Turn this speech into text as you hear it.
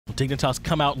Dignitas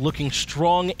come out looking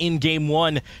strong in Game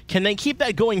 1. Can they keep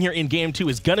that going here in Game 2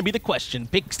 is going to be the question.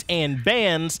 Picks and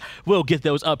bans, we'll get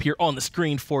those up here on the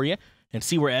screen for you and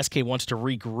see where SK wants to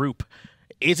regroup.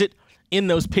 Is it in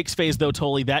those picks phase, though,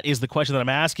 Tolly? That is the question that I'm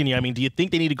asking you. I mean, do you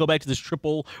think they need to go back to this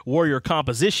triple warrior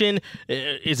composition?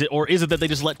 Is it that they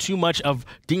just let too much of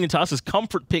Dignitas'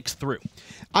 comfort picks through?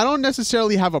 I don't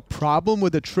necessarily have a problem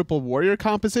with a triple warrior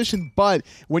composition, but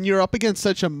when you're up against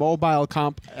such a mobile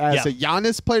comp as a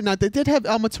Janus player, now they did have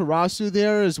Amaterasu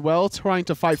there as well, trying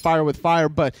to fight fire with fire,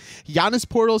 but Janus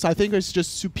portals, I think, is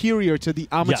just superior to the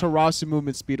Amaterasu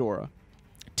movement speed aura.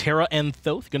 Terra and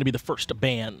Thoth going to be the first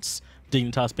bans.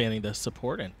 Dignitas banning the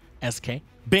support, and SK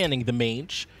banning the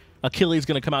mage. Achilles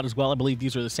going to come out as well. I believe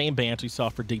these are the same bans we saw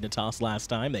for Dignitas last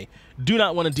time. They do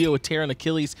not want to deal with Terra and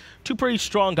Achilles. Two pretty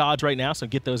strong gods right now, so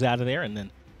get those out of there. And then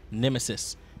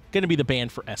Nemesis going to be the ban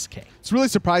for SK. It's really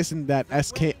surprising that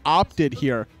SK opted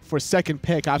here for second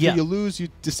pick. After you lose, you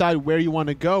decide where you want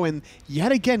to go. And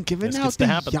yet again, given out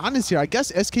the Janus here, I guess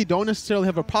SK don't necessarily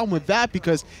have a problem with that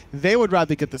because they would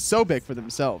rather get the Sobek for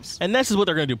themselves. And this is what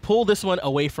they're going to do. Pull this one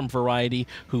away from Variety,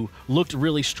 who looked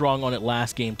really strong on it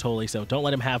last game, totally. So don't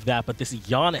let him have that. But this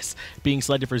Janus being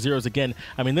selected for Zyrhoes again,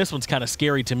 I mean, this one's kind of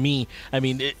scary to me. I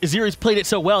mean, Zyrhoes played it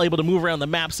so well, able to move around the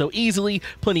map so easily,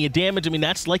 plenty of damage. I mean,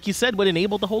 that's, like you said, what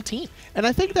enabled the whole team. And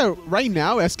I think that right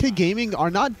now, SK Gaming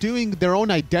are not doing their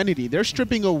own identity. They're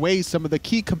stripping away some of the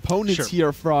key components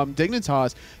here from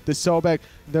Dignitas, the Sobek,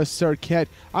 the Serqet.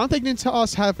 I don't think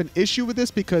Dignitas have an issue with this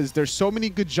because there's so many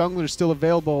good junglers still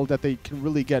available that they can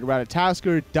really get.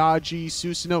 Ratatoskr, Dodgy,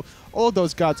 Susanoo, all of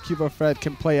those gods QvoFred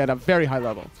can play at a very high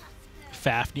level.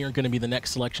 Fafnir going to be the next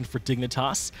selection for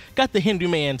Dignitas. Got the Hindu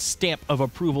man stamp of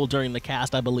approval during the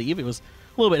cast, I believe. He was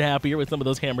a little bit happier with some of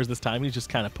those hammers this time. He's just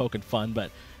kind of poking fun, but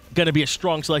going to be a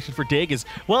strong selection for Dig, as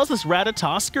well as this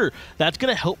Ratatoskr. That's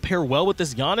going to help pair well with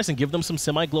this Janus and give them some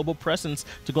semi-global presence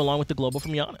to go along with the global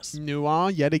from Janus.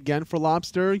 Nuance, yet again for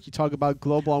Lawbster. You talk about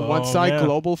global on one side,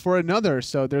 global for another.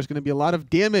 So there's going to be a lot of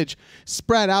damage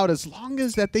spread out as long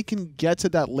as that they can get to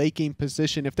that late game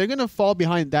position. If they're going to fall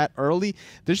behind that early,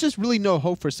 there's just really no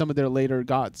hope for some of their later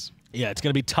gods. Yeah, it's going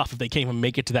to be tough if they can't even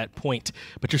make it to that point.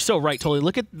 But you're so right, totally.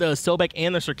 Look at the Sobek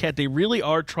and the Serqet. They really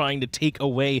are trying to take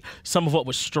away some of what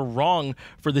was strong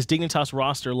for this Dignitas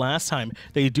roster last time.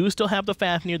 They do still have the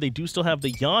Fafnir. They do still have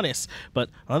the Janus.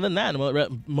 But other than that,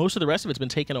 most of the rest of it's been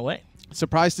taken away.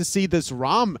 Surprised to see this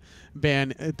Rom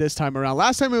ban this time around.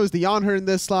 Last time it was the Anhur in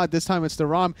this slot. This time it's the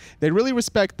Rom. They really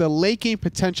respect the late game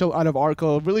potential out of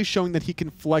Arkkyl, really showing that he can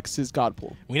flex his god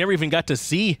pool. We never even got to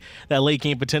see that late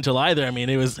game potential either. I mean,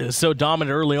 it was so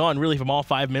dominant early on, really, from all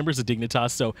 5 members of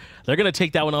Dignitas. So they're going to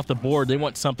take that one off the board. They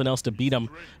want something else to beat them.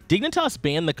 Dignitas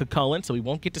banned the Cucullin, so we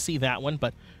won't get to see that one,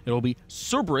 but it will be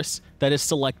Cerberus that is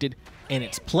selected in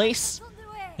its place.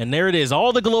 And there it is,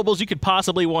 all the globals you could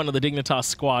possibly want of the Dignitas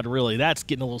squad, really. That's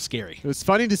getting a little scary. It was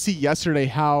funny to see yesterday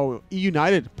how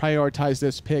United prioritized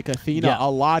this pick, Athena,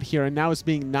 a lot here, and now it's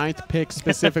being 9th pick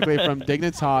specifically from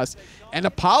Dignitas. And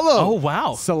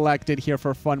Apollo selected here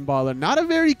for Funballer. Not a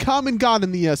very common god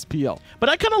in the SPL. But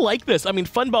I kind of like this. I mean,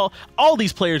 Funball, all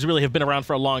these players really have been around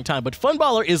for a long time, but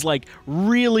Funballer is like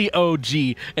really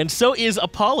OG, and so is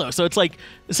Apollo. So it's like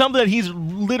something that he's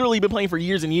literally been playing for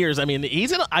years and years. I mean,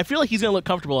 I feel like he's going to look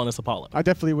comfortable on this Apollo. I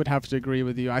definitely would have to agree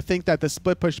with you. I think that the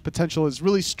split push potential is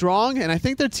really strong, and I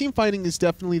think their team fighting is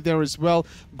definitely there as well.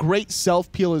 Great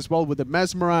self-peel as well with the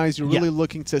Mesmerize. You're really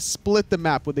looking to split the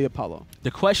map with the Apollo.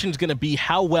 The question is going to be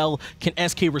how well can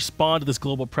SK respond to this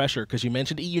global pressure? Because you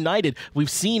mentioned United.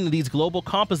 We've seen these global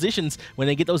compositions, when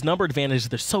they get those number advantages,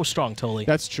 they're so strong, totally.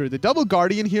 That's true. The double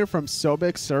Guardian here from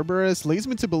Sobek, Cerberus leads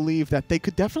me to believe that they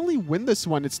could definitely win this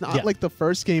one. It's not like the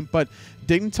first game, but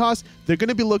Dignitas, they're going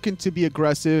to be looking to be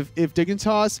aggressive. If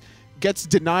Dignitas gets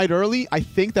denied early, I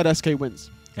think that SK wins.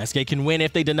 SK can win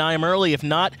if they deny him early. If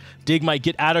not, Dig might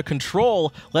get out of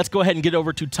control. Let's go ahead and get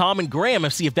over to Tom and Graham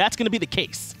and see if that's going to be the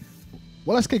case.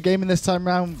 Well, SK Gaming this time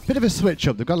around, bit of a switch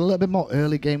up. They've got a little bit more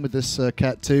early game with this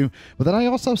Cat too. But then I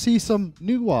also see some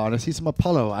Nuance and I see some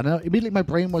Apollo. And immediately my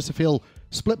brain wants to feel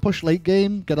split push late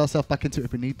game, get ourselves back into it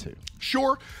if we need to.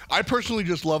 Sure. I personally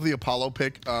just love the Apollo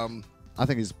pick. I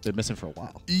think he's been missing for a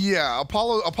while. Yeah,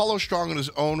 Apollo's strong in his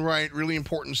own right. Really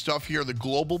important stuff here. The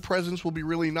global presence will be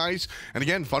really nice. And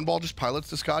again, Funball just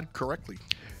pilots this god correctly.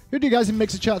 Who do you guys in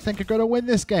Mixer Chat think are going to win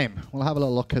this game? We'll have a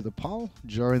little look at the poll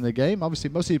during the game. Obviously,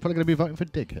 most of you are probably going to be voting for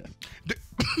Dig here.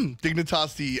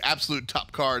 Dignitas, the absolute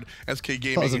top card. SK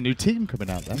Gaming. There's a new team coming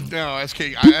out then. No,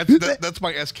 SK. That's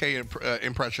my SK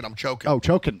impression. I'm choking. Oh,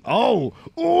 choking. Oh,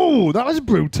 that was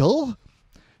brutal.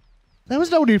 There was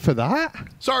no need for that.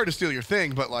 Sorry to steal your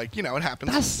thing, but, like, you know, it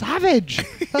happens. That's savage.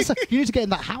 You need to get in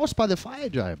that house by the fire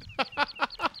giant.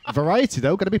 Variety,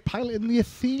 though, going to be piloting the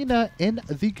Athena in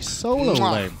the solo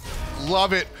lane.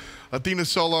 Love it. Athena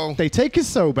solo. They take his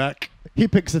Sobek. He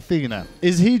picks Athena.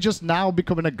 Is he just now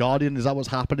becoming a Guardian? Is that what's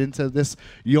happening to this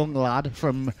young lad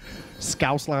from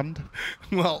Scousland?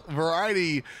 Well,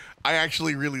 Variety, I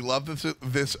actually really love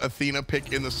this Athena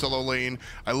pick in the solo lane.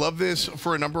 I love this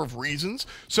for a number of reasons.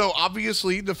 So,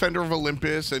 obviously, Defender of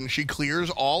Olympus, and she clears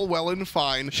all well and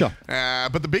fine. Sure.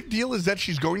 But the big deal is that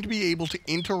she's going to be able to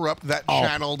interrupt that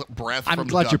channeled breath from I'm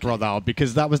glad Ducky. you brought that up,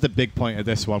 because that was the big point of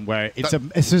this one, where it's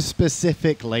a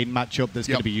specific lane matchup that's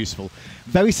going to be useful.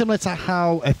 Very similar to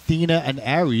how Athena and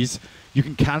Ares, you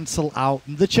can cancel out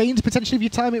the chains potentially if you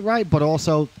time it right, but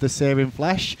also the Searing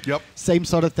Flesh. Yep. Same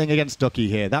sort of thing against Ducky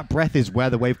here. That breath is where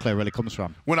the wave clear really comes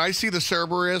from. When I see the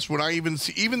Cerberus, when I even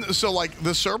see like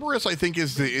the Cerberus, I think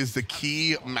is the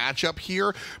key matchup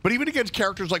here. But even against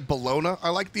characters like Bologna, I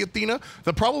like the Athena.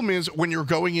 The problem is when you're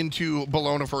going into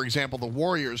Bologna, for example, the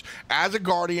Warriors, as a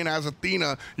Guardian, as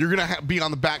Athena, you're gonna be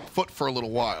on the back foot for a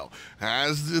little while.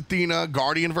 As Athena,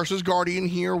 Guardian versus Guardian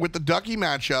here with the Ducky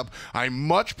matchup, I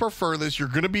much prefer this. You're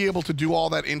going to be able to do all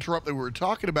that interrupt that we were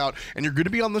talking about, and you're going to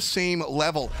be on the same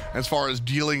level as far as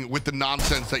dealing with the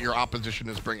nonsense that your opposition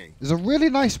is bringing. There's a really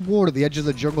nice ward at the edge of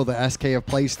the jungle that SK have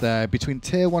placed there between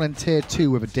Tier 1 and Tier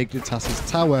 2 with a Dignitas'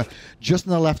 tower just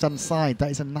on the left-hand side. That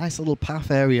is a nice little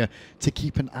path area to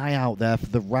keep an eye out there for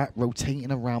the rat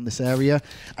rotating around this area.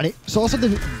 And it's also the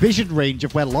vision range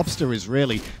of where Lawbster is,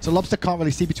 really. So Lawbster can't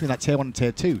really see between that Tier 1 and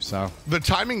Tier 2, so... The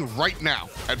timing right now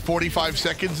at 45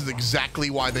 seconds is exactly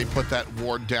why they put that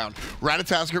ward down.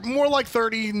 Ratatoskr, more like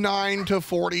 39 to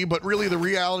 40, but really the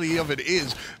reality of it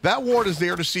is that ward is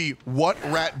there to see what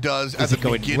Rat does at the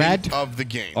beginning of the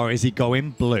game. Or is he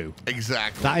going blue?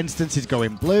 Exactly. That instance is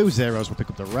going blue. Zyrhoes will pick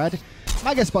up the red.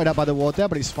 Might get spotted out by the ward there,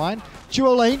 but he's fine.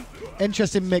 Duo lane,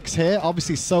 interesting mix here.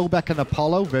 Obviously, Sobek and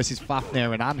Apollo versus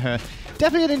Fafnir and Anhur.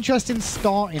 Definitely an interesting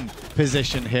starting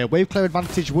position here. Wave clear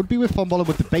advantage would be with Funballer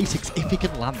with the basics if he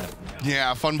can land them.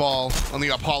 Yeah, Funball on the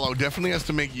Apollo definitely has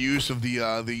to make use of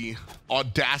the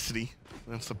audacity.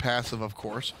 That's the passive, of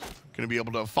course. Going to be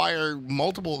able to fire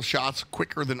multiple shots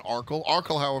quicker than Arkkyl.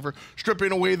 Arkkyl, however,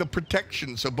 stripping away the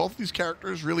protection. So both of these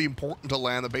characters really important to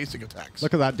land the basic attacks.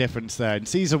 Look at that difference there. In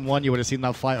Season 1, you would have seen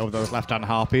that fight over those left-hand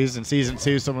harpies. In Season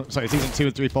 2, Season 2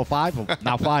 and 3, 4, 5, or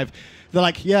now 5, they're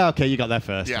like, yeah, okay, you got there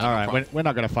first. Yeah, all right, we're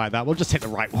not going to fight that. We'll just hit the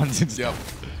right ones instead. Yep.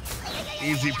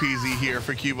 Easy peasy here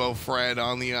for QvoFred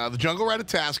on the jungle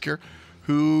Ratatoskr,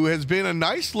 who has been a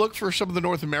nice look for some of the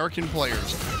North American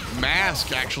players.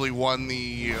 Mask actually won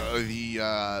the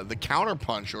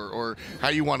counterpunch, or how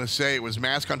you want to say it, was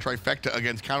Mask on Trifecta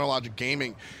against Counterlogic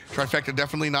Gaming. Trifecta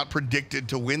definitely not predicted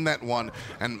to win that one,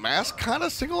 and Mask kind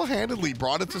of single-handedly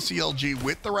brought it to CLG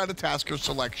with the Ratatoskr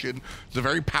selection. It's a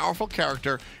very powerful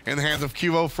character in the hands of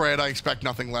QvoFred. I expect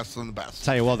nothing less than the best.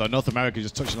 Tell you what, though, North America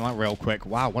just touching on that real quick.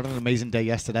 Wow, what an amazing day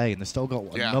yesterday, and they still got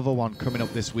another one coming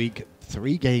up this week.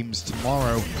 3 games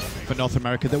tomorrow for North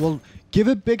America that will give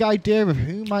a big idea of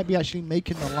who might be actually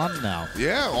making the land now.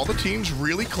 Yeah, all the teams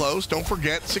really close. Don't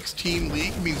forget, 16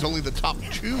 league means only the top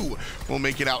 2 will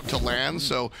make it out to land.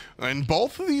 So in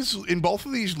both of these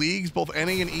leagues, both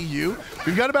NA and EU,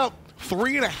 we've got about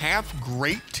 3.5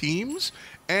 great teams.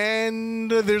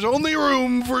 And there's only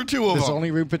room for 2 of them. There's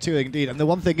only room for 2, indeed. And the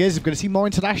one thing is, we're going to see more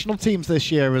international teams this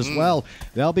year as well.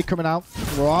 They'll be coming out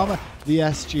from the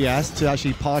SGS to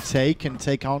actually partake and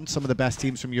take on some of the best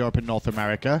teams from Europe and North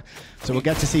America. So we'll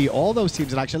get to see all those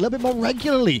teams in action a little bit more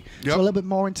regularly. So a little bit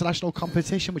more international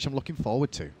competition, which I'm looking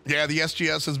forward to. Yeah, the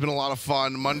SGS has been a lot of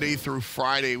fun. Monday through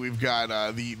Friday, we've got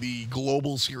the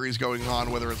global series going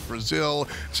on, whether it's Brazil,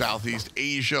 Southeast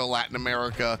Asia, Latin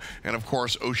America, and of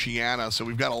course, Oceania. So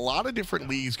we've got a lot of different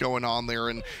leagues going on there,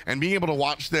 and being able to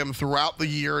watch them throughout the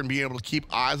year and being able to keep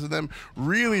eyes on them,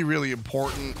 really, really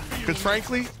important. Because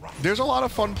frankly, there's a lot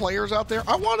of fun players out there.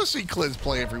 I want to see Kliz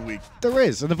play every week. There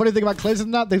is. And the funny thing about Kliz is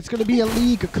that there's going to be a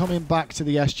league coming back to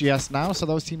the SGS now, so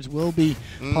those teams will be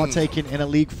partaking in a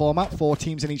league format. 4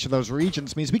 teams in each of those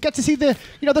regions means we get to see the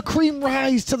cream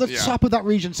rise to the top of that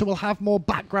region, so we'll have more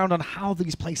background on how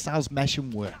these play styles mesh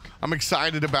and work. I'm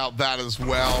excited about that as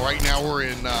well. Right now we're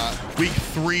in week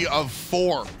 3 of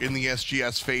 4 in the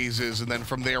SGS phases, and then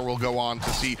from there we'll go on to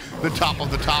see the top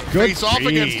of the top face off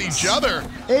against each other.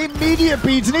 Immediate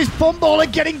beads, and his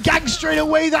Funballer getting ganked straight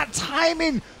away. That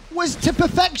timing was to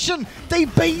perfection. They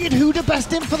baited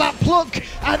WhoDaBest in for that pluck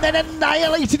and then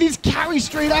annihilated his carry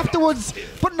straight afterwards.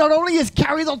 But not only his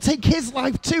carry, they'll take his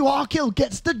life too. Arkkyl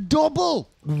gets the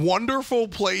double. Wonderful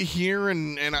play here,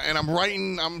 and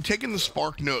I'm taking the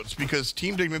Spark notes because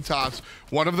Team Dignitas,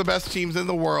 one of the best teams in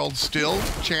the world, still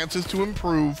chances to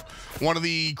improve. One of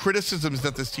the criticisms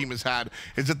that this team has had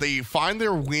is that they find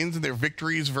their wins and their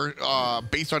victories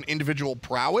based on individual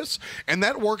prowess, and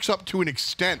that works up to an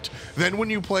extent. Then when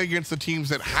you play against the teams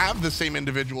that have the same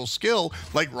individual skill,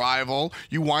 like Rival,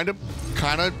 you wind up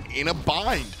kind of in a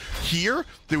bind. Here,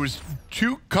 there was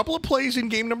couple of plays in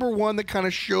game number 1 that kind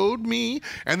of showed me,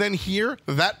 and then here,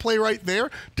 that play right there,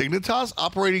 Dignitas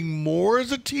operating more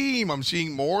as a team. I'm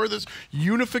seeing more of this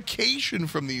unification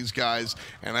from these guys,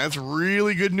 and that's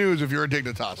really good news if you're a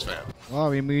Dignitas fan. Well,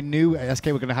 I mean, we knew SK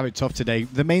were going to have it tough today.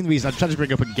 The main reason I'm trying to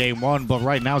bring up in game 1, but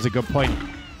right now is a good point.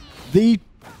 The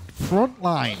front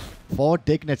line for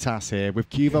Dignitas here, with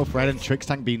QvoFred and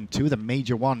Trixtank being 2 of the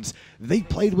major ones, they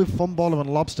played with Funballer and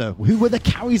Lawbster, who were the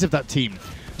carries of that team.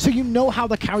 So you know how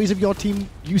the carries of your team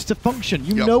used to function.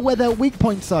 You know where their weak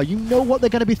points are. You know what they're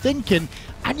going to be thinking,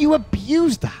 and you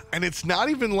abuse that. And it's not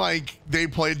even like they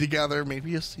played together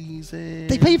maybe a season.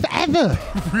 They played forever.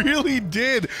 Really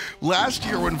did. Last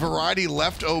year when Variety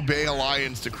left Obey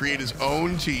Alliance to create his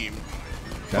own team,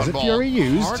 Desert Fury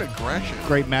used. Hard aggression.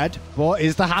 Great med. But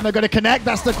is the hammer going to connect?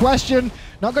 That's the question.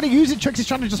 Not going to use it. Trix is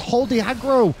trying to just hold the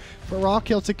aggro for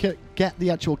Arkkyl to get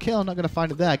the actual kill. Not going to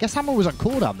find it there. I guess hammer was on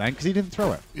cooldown then because he didn't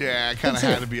throw it. Yeah, it kind of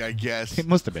had to be, I guess. It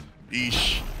must have been.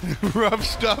 Eesh. Rough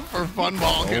stuff for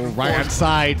Funball. Right-hand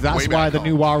side. That's why the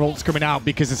new War ult's coming out,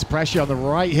 because there's pressure on the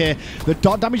right here. The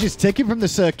dot damage is taken from the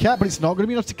Cerqet, but it's not going to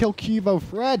be enough to kill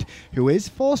QvoFred, who is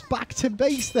forced back to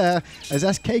base there as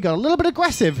SK got a little bit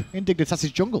aggressive in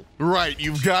Dignitas' jungle. Right.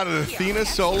 You've got an Athena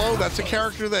solo. That's a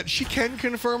character that she can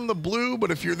confirm the blue,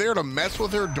 but if you're there to mess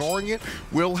with her during it,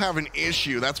 we'll have an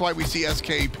issue. That's why we see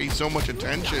SK pay so much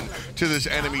attention to this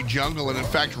enemy jungle, and in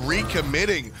fact,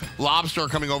 recommitting Lawbster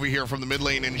coming over here from the mid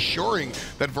lane, ensuring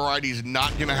that Variety's not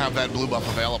going to have that blue buff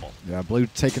available. Yeah, blue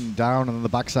taken down, and on the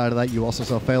backside of that, you also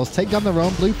saw Faeles take down their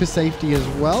own blue for safety as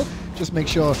well. Just make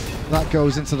sure that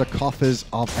goes into the coffers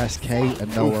of SK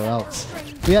and nowhere else.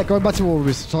 But yeah, going back to what we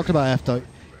were talking about after,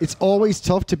 it's always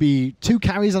tough to be 2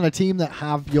 carries on a team that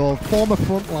have your former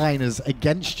frontliners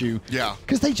against you. Yeah.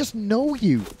 Because they just know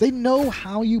you. They know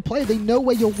how you play. They know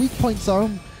where your weak points are,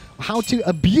 how to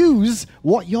abuse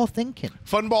what you're thinking.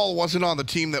 Funball wasn't on the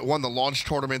team that won the launch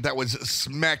tournament. That was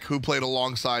Smek, who played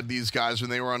alongside these guys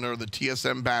when they were under the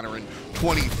TSM banner in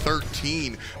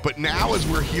 2013. But now, as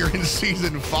we're here in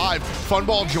Season 5,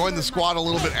 Funball joined the squad a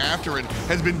little bit after and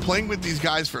has been playing with these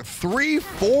guys for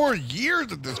 3-4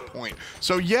 years at this point.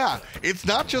 So yeah, it's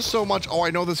not just so much, oh,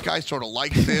 I know this guy sort of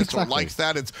likes this exactly. or likes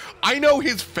that. It's, I know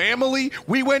his family.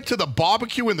 We went to the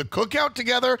barbecue and the cookout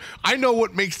together. I know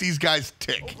what makes these guys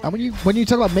tick. And when you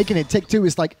talk about making it tick too,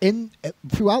 it's like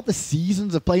throughout the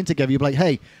seasons of playing together, you're like,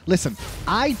 hey, listen,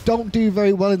 I don't do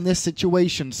very well in this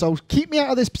situation, so keep me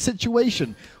out of this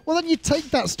situation. Well, then you take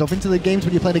that stuff into the games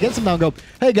when you're playing against him now and go,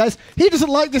 hey guys, he doesn't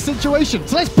like this situation,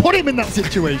 so let's put him in that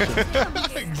situation.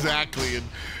 Exactly, and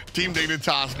Team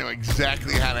Dignitas know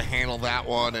exactly how to handle that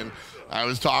one, and I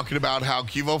was talking about how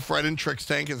QvoFred and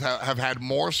Trixtank have had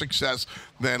more success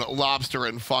than Lawbster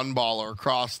and Funballer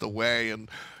across the way, and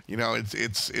you know,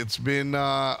 it's been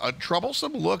a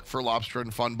troublesome look for Lawbster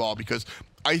and Funball, because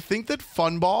I think that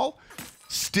Funball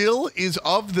still is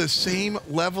of the same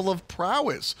level of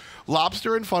prowess.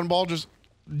 Lawbster and Funball, just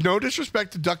no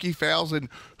disrespect to Ducky Faeles and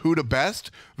WhoDaBest,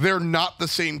 they're not the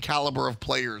same caliber of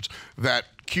players that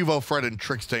QvoFred and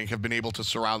Trixtank have been able to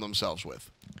surround themselves with.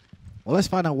 Well, let's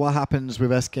find out what happens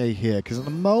with SK here, because at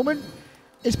the moment,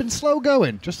 it's been slow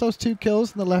going. Just those 2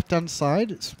 kills on the left-hand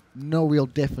side. It's no real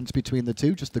difference between the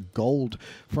two. Just the gold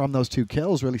from those 2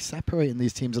 kills really separating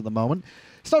these teams at the moment.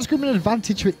 It's not screaming an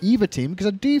advantage for either team, because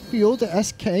I do feel that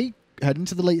SK, heading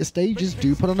to the later stages,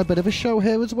 do put on a bit of a show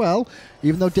here as well,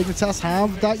 even though Dignitas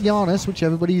have that Janus, which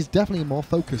everybody's definitely more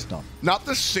focused on. Not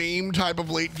the same type of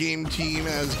late-game team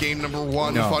as game number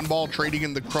 1. No. Funball trading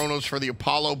in the Chronos for the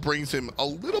Apollo brings him a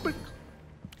little bit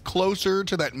closer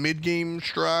to that mid-game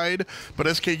stride, but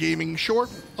SK Gaming short,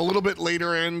 a little bit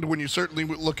later end when you certainly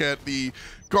look at the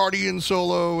Guardian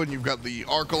solo, and you've got the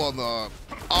Arkkyl on the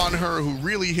Anhur, who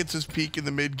really hits his peak in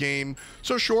the mid-game.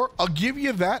 So sure, I'll give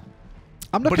you that.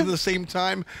 But at the same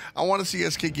time, I want to see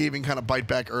SK Gaming kind of bite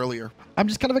back earlier. I'm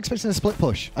just kind of expecting a split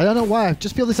push. I don't know why. I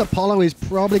just feel this Apollo is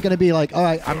probably going to be like, all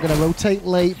right, I'm going to rotate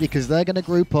late because they're going to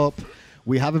group up.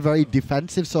 we have a very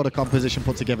defensive sort of composition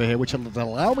put together here, which will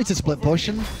allow me to split push.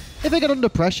 And if I get under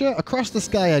pressure, across the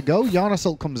sky I go. Janus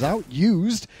ult comes out,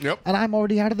 used, and I'm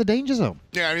already out of the danger zone.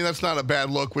 Yeah, I mean, that's not a bad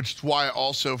look, which is why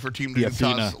also for Team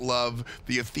Dignitas love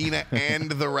the Athena and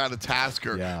the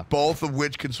Ratatoskr, both of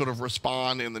which can sort of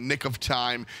respond in the nick of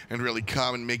time and really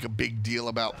come and make a big deal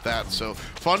about that. So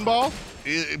Funball,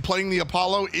 playing the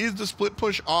Apollo, is the split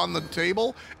push on the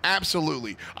table?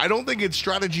 Absolutely. I don't think it's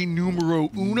strategy numero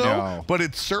uno, but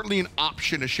it's certainly an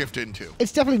option to shift into.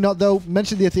 It's definitely not, though.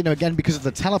 Mention the Athena again because of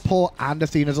the teleport and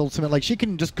Athena's ultimate. Like, she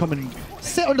can just come and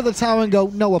sit under the tower and go,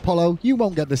 no, Apollo, you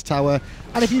won't get this tower.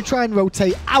 And if you try and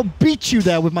rotate, I'll beat you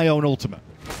there with my own ultimate.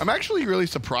 I'm actually really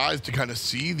surprised to kind of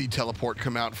see the teleport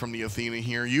come out from the Athena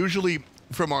here. Usually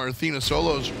from our Athena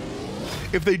solos,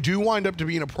 if they do wind up to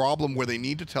being a problem where they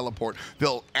need to teleport,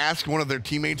 they'll ask one of their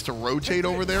teammates to rotate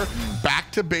over there,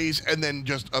 back to base, and then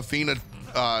just Athena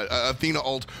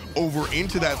ult over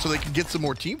into that so they can get some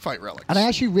more team fight relics. And I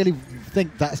actually really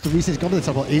think that's the reason it's gone to the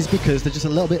teleport, is because they're just a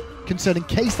little bit concerned in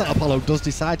case that Apollo does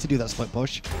decide to do that split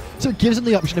push. So it gives them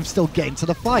the option of still getting to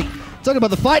the fight. Talking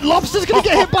about the fight, Lawbster's going to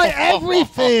get hit by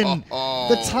everything.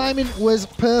 The timing was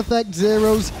perfect.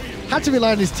 Zyrhoes had to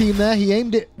rely on his team there. He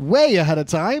aimed it way ahead of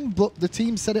time, but the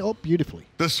team set it up beautifully.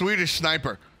 The Swedish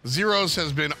sniper. Zyrhoes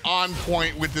has been on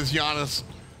point with this Janus.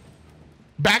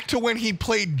 Back to when he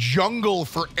played jungle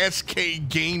for SK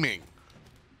Gaming.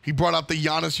 He brought out the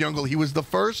Janus jungle. He was the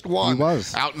first one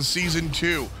out in Season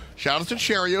 2. Shout out to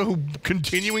Cherio, who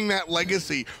continuing that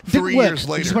legacy 3 years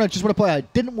later. I just want to point out,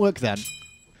 it didn't work then.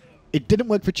 It didn't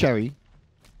work for Cherry.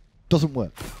 Doesn't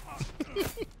work.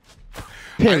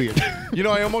 Period. You know,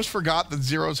 I almost forgot that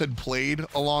Zyrhoes had played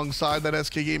alongside that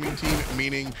SK Gaming team,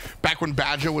 meaning back when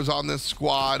Badger was on this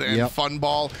squad and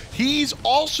Funball. He's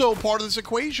also part of this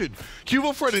equation.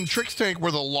 QvoFred and Trixtank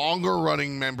were the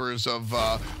longer-running members of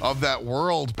that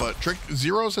world, but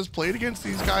Zyrhoes has played against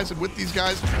these guys and with these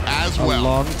guys as well. A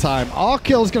long time.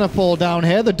 Arkkyl's going to fall down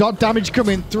here. The dot damage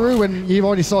coming through, and you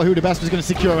already saw WhoDaBest was going to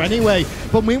secure anyway.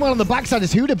 But meanwhile, on the backside,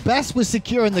 as WhoDaBest was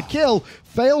securing the kill,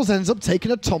 Faeles ends up taking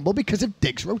a tumble because of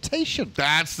Dig's rotation.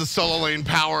 That's the solo lane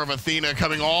power of Athena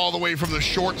coming all the way from the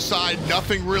short side.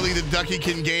 Nothing really that Ducky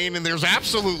can gain, and there's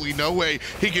absolutely no way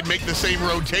he can make the same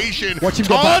rotation. Watch him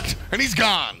get back. And he's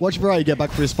gone. Watch Variety get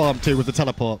back for his farm too with the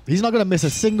teleport. He's not going to miss a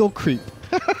single creep.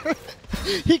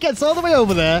 He gets all the way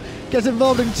over there, gets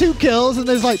involved in 2 kills, and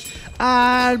there's like,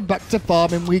 and back to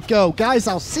farming we go. Guys,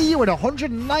 I'll see you in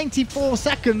 194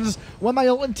 seconds when my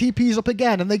ult and TP's up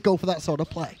again, and they go for that sort of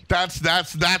play. That's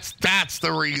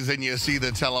the reason you see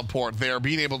the teleport there,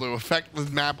 being able to affect the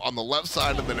map on the left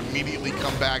side and then immediately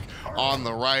come back on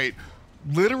the right.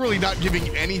 Literally not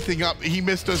giving anything up. He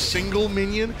missed a single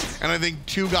minion, and I think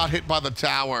 2 got hit by the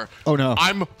tower. Oh, no.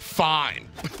 I'm fine.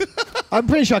 I'm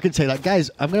pretty sure I can say that.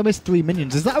 Guys, I'm going to miss 3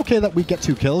 minions. Is that okay that we get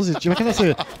 2 kills? Do you reckon that's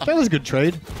a good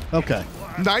trade? Okay.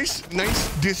 Nice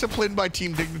discipline by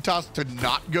Team Dignitas to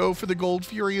not go for the Gold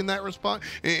Fury in that response,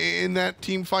 in that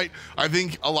team fight. I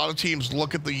think a lot of teams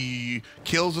look at the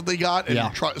kills that they got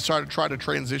and try to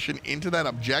transition into that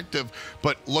objective.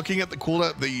 But looking at the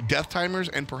cooldown, the death timers,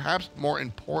 and perhaps more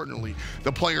importantly,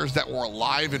 the players that were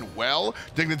alive and well,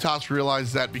 Dignitas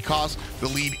realized that because the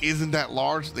lead isn't that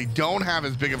large, they don't have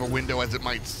as big of a window as it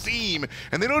might seem,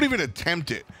 and they don't even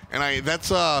attempt it. And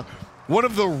that's one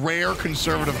of the rare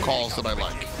conservative calls that I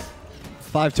like.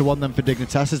 5-1 then for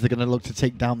Dignitas as they're going to look to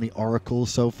take down the Oracle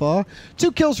so far.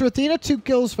 2 kills for Athena, 2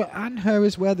 kills for Anhur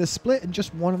is where they're split, and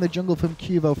just 1 in the jungle from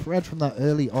QvoFred from that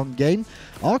early on game.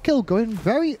 Arkkyl going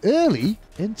very early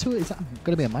into it. Is that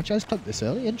going to be a Magi's Cloak this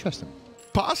early? Interesting.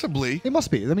 Possibly. It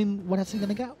must be. I mean, what else is he going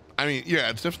to get? I mean, yeah,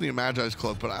 it's definitely a Magi's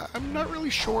Cloak, but I'm not really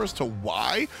sure as to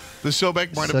why the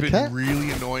Sobek might have been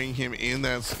really annoying him in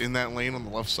that lane on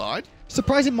the left side.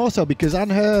 Surprising more so because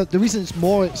Anhur, the reason it's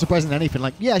more surprising than anything,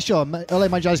 like, yeah, sure, LA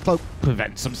Magi's Cloak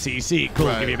prevents some CC, cool,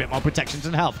 give you a bit more protections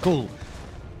and health, cool.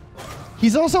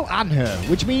 He's also Anhur,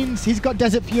 which means he's got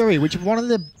Desert Fury, which is one of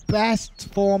the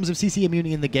best forms of CC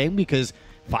immunity in the game because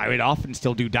fire it off and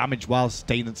still do damage while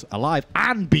staying alive,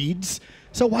 and beads.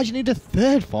 So why do you need a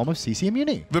 3rd form of CC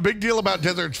immunity? The big deal about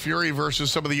Desert Fury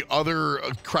versus some of the other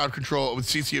crowd control with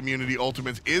CC immunity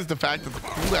ultimates is the fact that the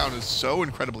cooldown is so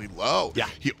incredibly low. Yeah.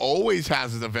 He always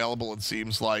has it available, it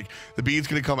seems like. The bead's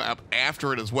going to come up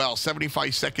after it as well,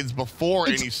 75 seconds before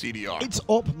any CDR. It's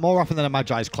up more often than a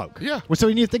Magi's Cloak. Yeah. So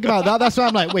when you think about that, that's why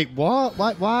I'm like, wait, what?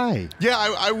 Why? Yeah,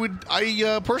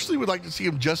 I personally would like to see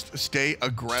him just stay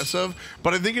aggressive,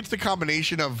 but I think it's the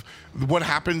combination of what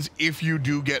happens if you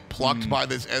do get plucked by by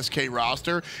this SK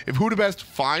roster. If WhoDaBest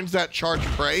finds that charged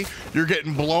prey, you're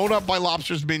getting blown up by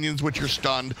Lawbster's minions, which you're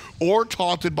stunned, or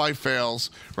taunted by Faeles,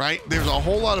 right? There's a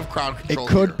whole lot of crowd control. It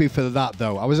could here. be for that,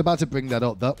 though. I was about to bring that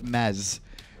up, that Mez,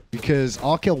 because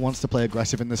Arkkyl wants to play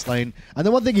aggressive in this lane. And the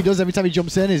one thing he does every time he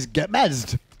jumps in is get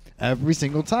mezzed. Every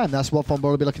single time. That's what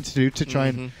Funballer will be looking to do to try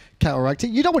and counteract it.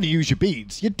 You don't want to use your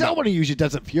beads. You don't want to use your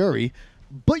Desert Fury.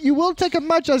 But you will take a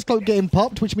Magi's Cloak getting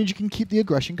popped, which means you can keep the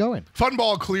aggression going.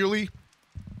 Funballer clearly,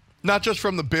 not just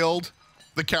from the build,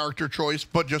 the character choice,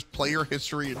 but just player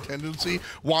history and tendency,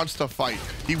 wants to fight.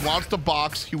 He wants to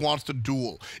box. He wants to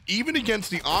duel. Even against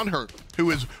the Anhur,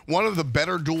 who is one of the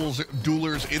better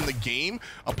duelers in the game,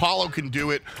 Apollo can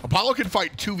do it. Apollo can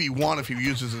fight 2v1 if he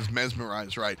uses his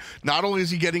Mesmerize right. Not only is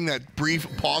he getting that brief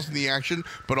pause in the action,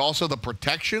 but also the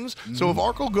protections. So if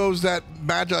Arkkyl goes that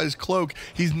Magi's Cloak,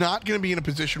 he's not going to be in a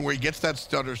position where he gets that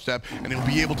stutter step and he'll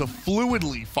be able to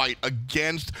fluidly fight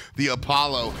against the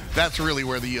Apollo. That's really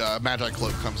where the Magi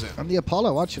Cloak comes in. And the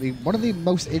Apollo, actually, one of the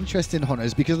most interesting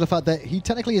hunters because of the fact that he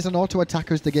technically is an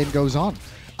auto-attacker as the game goes on.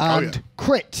 And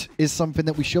crit is something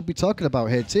that we should be talking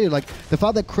about here too. Like the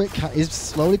fact that crit is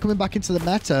slowly coming back into the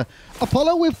meta.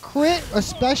 Apollo with crit,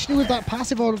 especially with that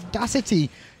passive audacity,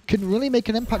 can really make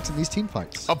an impact in these team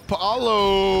fights.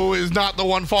 Apollo is not the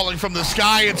one falling from the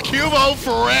sky. It's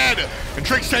QvoFred. And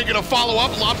Trixtank going to follow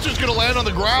up. Lawbster's going to land on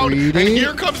the ground. And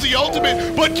here comes the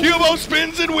ultimate. But Qvo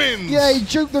spins and wins. Yeah, he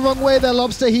juked the wrong way there,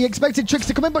 Lawbster. He expected Trix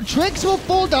to come in, but Trix will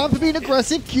fall down for being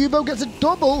aggressive. Qvo gets a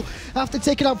double after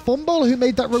taking out Funballer, who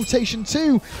made that rotation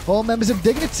too. All members of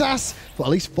Dignitas, well,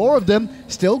 at least 4 of them,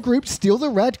 still grouped, steal the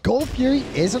red. Gold Fury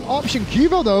is an option.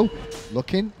 Qvo, though,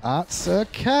 looking at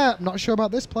Serqet. Not sure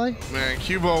about this play. Man,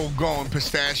 Qvo going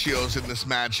pistachios in this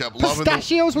matchup.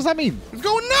 Pistachios? What's that mean? He's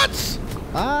going nuts.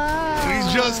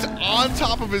 He's just on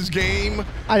top of his game.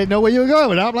 I didn't know where you were going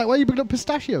with that. I'm like, what are you bringing up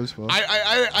pistachios for?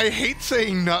 I hate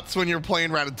saying nuts when you're playing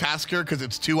Ratatoskr because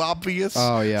it's too obvious.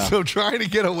 Oh, yeah. So trying to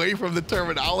get away from the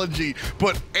terminology.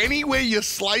 But any way you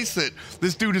slice it,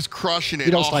 this dude is crushing it.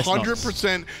 You don't slice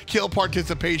 100% kill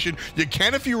participation. You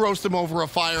can if you roast him over a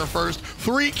fire first.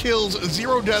 3 kills,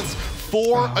 0 deaths,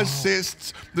 4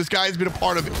 assists. This guy's been a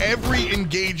part of every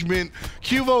engagement.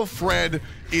 QvoFred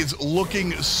is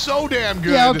looking so damn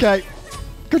good. Yeah, okay.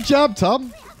 Good job,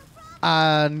 Tom.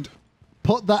 And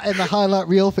put that in the highlight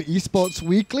reel for Esports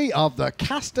Weekly of the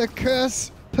Caster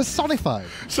Curse personified.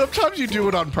 Sometimes you do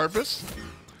it on purpose.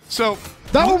 So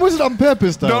that one wasn't on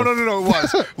purpose, though. No, it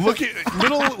was. Look at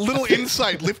little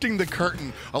insight, lifting the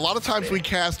curtain. A lot of times we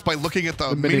cast by looking at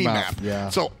the mini map. Yeah.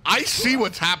 So I see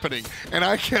what's happening, and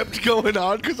I kept going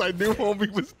on because I knew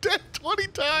homie was dead 20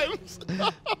 times.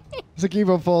 So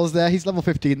Qvo falls there. He's level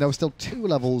 15, though. Still 2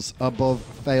 levels above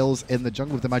Faeles in the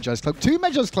jungle with the Magi's Cloak. 2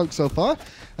 Magi's Cloak so far,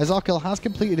 as Arkkyl has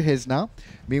completed his now.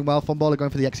 Meanwhile, Funballer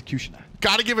going for the Executioner.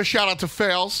 Got to give a shout out to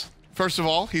Faeles. First of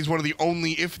all, he's one of the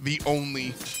only, if the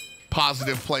only,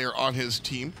 positive player on his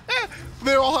team.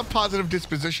 They all have positive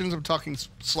dispositions. I'm talking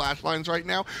slash lines right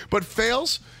now. But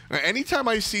Faeles, anytime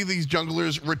I see these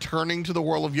junglers returning to the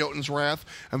world of Jotun's Wrath,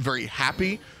 I'm very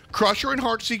happy. Crusher and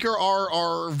Heartseeker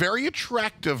are very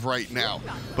attractive right now.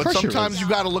 But Crusher sometimes is. you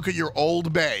got to look at your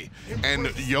old bay. And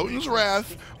Jotun's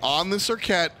Wrath on the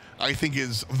Serqet, I think,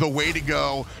 is the way to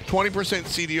go. 20%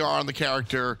 CDR on the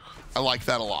character. I like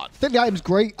that a lot. I think the item's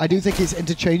great. I do think it's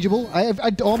interchangeable. I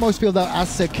almost feel that as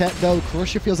Serqet, though,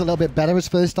 Crusher feels a little bit better as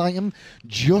first item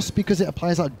just because it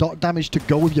applies that dot damage to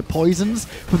go with your poisons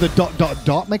for the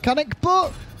dot mechanic,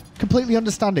 but completely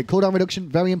understand it. Cooldown reduction,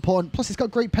 very important. Plus, it's got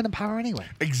great pen and power anyway.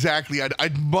 Exactly.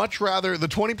 I'd much rather, the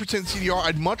 20% CDR,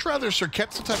 I'd much rather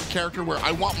Serqet's the type of character where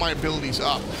I want my abilities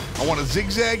up. I want to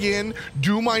zigzag in,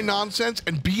 do my nonsense,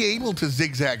 and be able to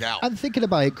zigzag out. And thinking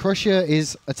about it, Crusher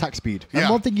is attack speed. Yeah. And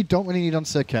one thing you don't really need on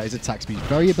Serqet is attack speed.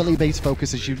 Very ability-based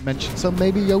focus, as you mentioned. So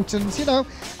maybe Jotun's, you know,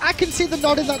 I can see the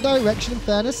nod in that direction, in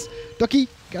fairness. Ducky,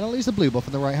 gonna lose the blue buff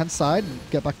on the right-hand side and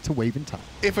get back to waving time.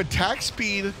 If attack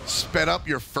speed sped up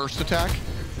your first attack,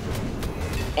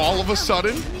 all of a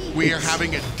sudden, we are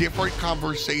having a different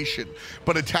conversation.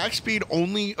 But attack speed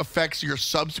only affects your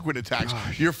subsequent attacks.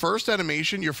 Gosh. Your first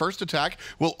animation, your first attack,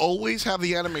 will always have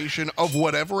the animation of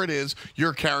whatever it is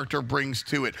your character brings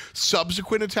to it.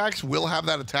 Subsequent attacks will have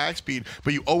that attack speed,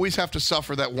 but you always have to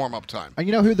suffer that warm-up time. And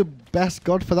you know who the best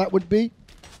god for that would be?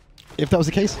 If that was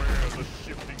the case?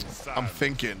 I'm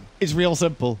thinking. It's real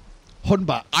simple.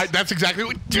 Hunbat. That's exactly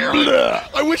what. Damn it!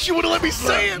 I wish you would have let me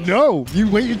say it. No,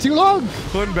 you waited too long.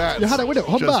 Hunbats. You had it with it.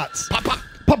 Hunbats. Pop, pop.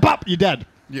 Pop, pop, you're dead.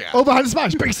 Yeah. Overhand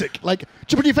smash, basic. Like,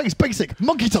 jump in your face, basic.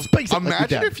 Monkey toss, basic.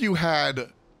 Imagine if you had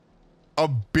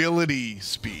ability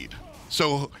speed.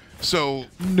 So So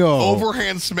No.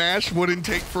 overhand smash wouldn't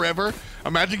take forever.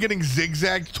 Imagine getting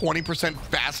zigzagged 20%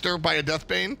 faster by a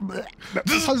Deathbane.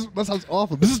 That sounds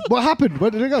awful. This is what happened. Where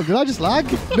did it go? Did I just lag?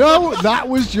 No, that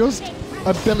was just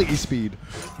ability speed.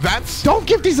 Don't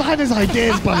give designers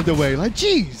ideas, by the way. Like,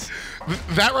 jeez.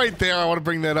 That right there, I want to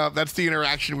bring that up. That's the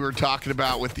interaction we were talking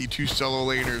about with the two solo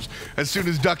laners. As soon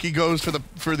as Ducky goes for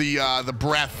the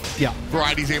breath,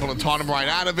 Variety's able to taunt him right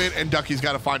out of it, and Ducky's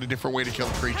got to find a different way to kill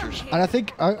the creatures. And I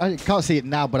think, I can't see it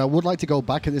now, but I would like to go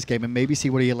back at this game and maybe see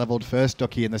what he leveled first,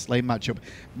 Ducky, in this lane matchup.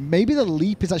 Maybe the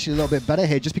leap is actually a little bit better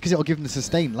here, just because it'll give him the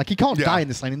sustain. Like, he can't die in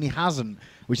this lane, and he hasn't,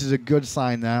 which is a good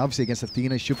sign there. Obviously, against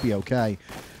Athena, should be okay.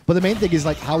 But the main thing is,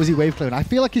 like, how is he wave clearing? I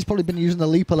feel like he's probably been using the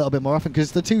leap a little bit more often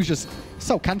because the two's just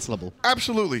so cancelable.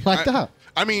 Absolutely. Like that.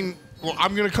 I mean, well,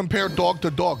 I'm going to compare dog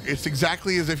to dog. It's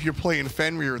exactly as if you're playing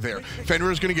Fenrir there.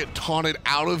 Fenrir is going to get taunted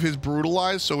out of his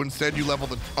Brutalize, so instead you level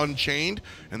the Unchained,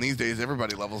 and these days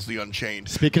everybody levels the Unchained.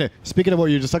 Speaking of what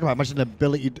you were just talking about, imagine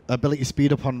the ability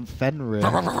speed up on Fenrir.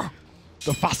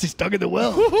 The fastest dog in the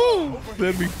world.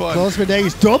 That'd be fun. Close for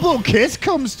days. Double kiss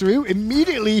comes through.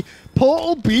 Immediately,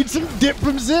 Portal beats and dip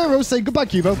from Zyrhoes. Say goodbye,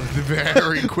 Cuvo.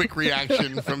 Very quick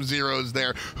reaction from Zyrhoes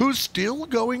there, who's still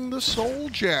going the Soul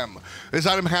Gem. This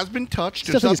item has been touched.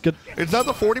 It's not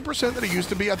the 40% that it used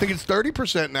to be. I think it's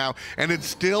 30% now, and it's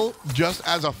still just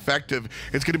as effective.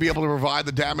 It's going to be able to provide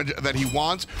the damage that he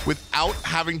wants without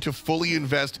having to fully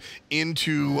invest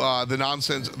into the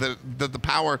nonsense, the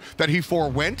power that he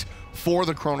forewent for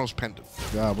the Chronos Pendant.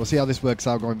 Yeah, we'll see how this works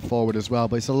out going forward as well,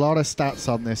 but it's a lot of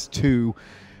stats on this too.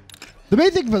 The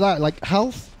main thing for that, like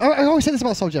health, I always say this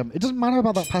about Soul Gem, it doesn't matter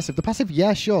about that passive. The passive,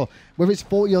 yeah, sure, whether it's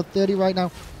 40 or 30 right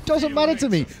now, doesn't matter to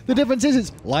me. The difference is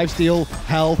it's lifesteal,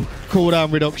 health,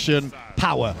 cooldown reduction,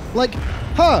 power. Like,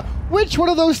 which one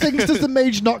of those things does the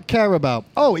mage not care about?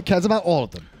 Oh, it cares about all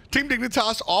of them. Team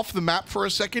Dignitas off the map for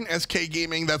a second. SK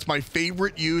Gaming, that's my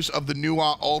favorite use of the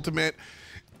Nuwa ultimate.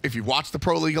 If you watch the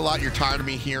Pro League a lot, you're tired of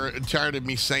me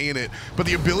saying it. But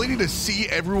the ability to see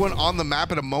everyone on the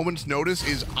map at a moment's notice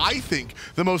is, I think,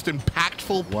 the most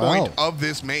impactful point of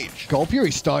this mage. Gold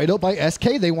Fury started up by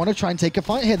SK. They want to try and take a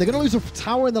fight here. They're going to lose a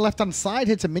tower in the left-hand side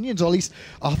here to minions, or at least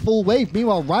a full wave.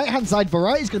 Meanwhile, right-hand side,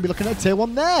 Variety's going to be looking at tier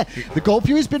 1 there. The Gold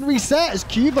Fury's been reset as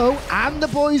Cuvo and the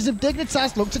boys of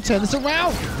Dignitas look to turn this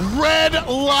around. Read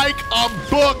like a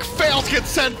book. Faeles gets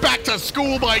sent back to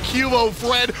school by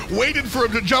QvoFred. Waited for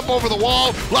him to jump over the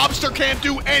wall. Lawbster can't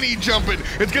do any jumping.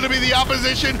 It's going to be the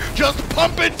opposition just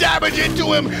pumping damage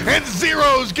into him, and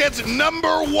Zyrhoes gets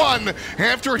 #1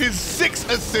 after his 6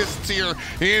 assists here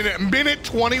in minute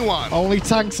 21. Only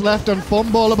tanks left on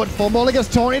Funballer, but Funballer gets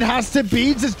taunted, has to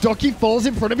beads as Ducky falls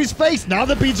in front of his face. Now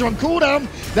the beads are on cooldown.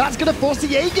 That's going to force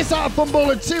the Aegis out of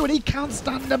Funballer too, and he can't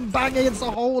stand and bang against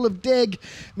the whole of Dig.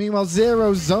 Meanwhile,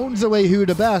 Zyrhoes zones away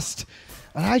WhoDaBest.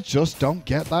 And I just don't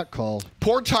get that call.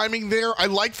 Poor timing there. I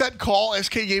like that call.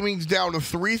 SK Gaming's down to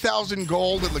 3,000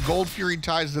 gold, and the Gold Fury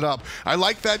ties it up. I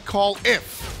like that call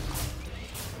if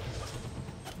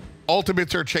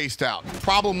ultimates are chased out.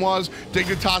 Problem was,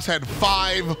 Dignitas had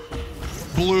 5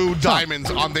 blue diamonds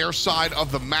on their side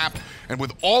of the map. And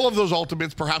with all of those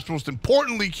ultimates, perhaps most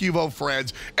importantly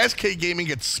QvoFred's, SK Gaming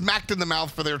gets smacked in the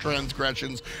mouth for their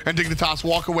transgressions, and Dignitas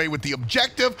walk away with the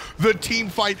objective, the team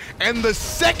fight, and the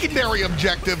secondary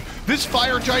objective. This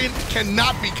Fire Giant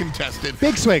cannot be contested.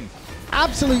 Big swing.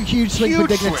 Absolute huge swing for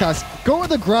Dignitas. Go to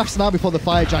the graphs now before the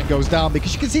Fire Giant goes down,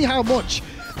 because you can see how much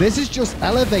this has just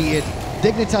elevated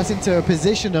Dignitas into a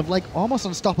position of like almost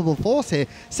unstoppable force here.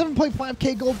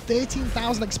 7.5k gold,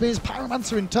 13,000 experience,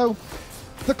 Pyromancer in tow.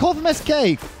 The call from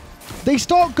SK, they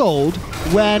start gold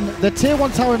when the tier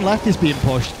 1 tower in left is being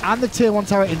pushed and the tier 1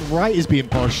 tower in right is being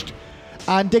pushed.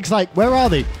 And Dig's like, where are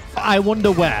they? I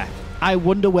wonder where. I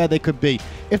wonder where they could be.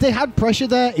 If they had pressure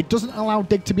there, it doesn't allow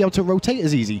Dig to be able to rotate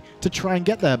as easy to try and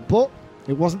get there, but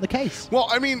it wasn't the case. Well,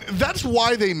 I mean, that's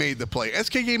why they made the play.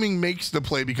 SK Gaming makes the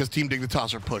play because Team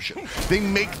Dignitas are pushing. They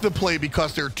make the play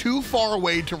because they're too far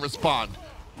away to respond.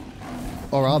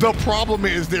 The problem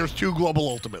is there's 2 global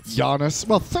ultimates. Janus.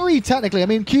 Well, 3 technically. I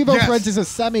mean, QvoFred's is a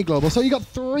semi-global, so you got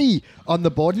 3 on the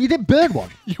board, and you did burn 1.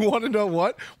 You want to know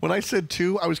what? When I said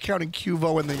 2, I was counting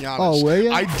Cuvo and the Janus. Oh, were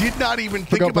you? I did not even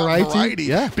think about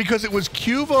Variety because it was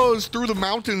Cuvo's through the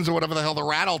mountains or whatever the hell the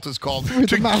rat ult is called to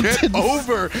get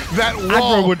over that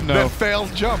wall that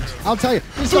Faeles jumped. I'll tell you.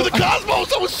 Through the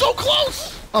cosmos! I was so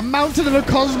close! A mountain and a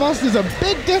cosmos, there's a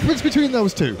big difference between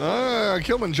those 2.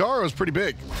 Kilimanjaro is pretty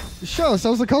big. Sure,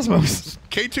 so's the cosmos.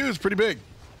 K2 is pretty big.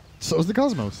 So's the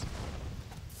cosmos.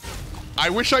 I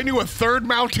wish I knew a 3rd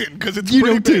mountain, because it's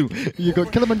pretty big. You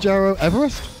got Kilimanjaro,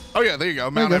 Everest. Oh yeah, there you go,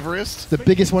 Mount Everest. The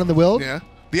biggest one in the world. Yeah.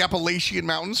 the Appalachian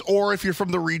Mountains, or if you're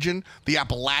from the region, the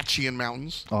Appalachian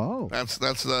Mountains. Oh. That's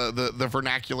the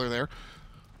vernacular there.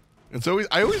 And so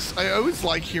I always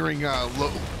like hearing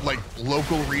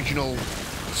local regional.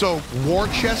 So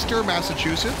Worcester,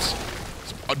 Massachusetts,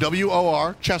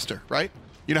 W-O-R, Chester, right?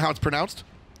 You know how it's pronounced?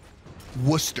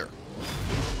 Worcester.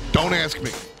 Don't ask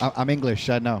me. I'm English,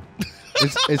 I know.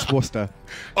 It's Worcester.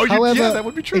 Oh, However, yeah, that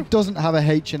would be true. It doesn't have a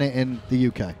H in it in the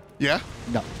UK. Yeah?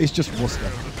 No, it's just Worcester.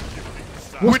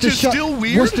 Which is still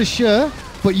weird. Worcestershire,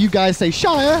 but you guys say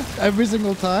Shire every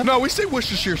single time. No, we say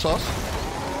Worcestershire sauce.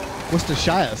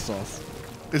 Worcestershire sauce.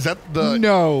 Is that the...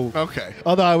 No. Okay.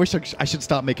 Although I wish I should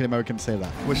start making Americans say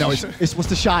that. No, it's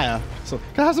Worcestershire. So,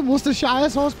 can I have some Worcestershire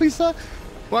sauce, please, sir?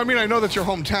 Well, I mean, I know that's your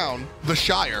hometown, the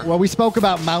Shire. Well, we spoke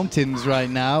about mountains right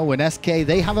now. When SK,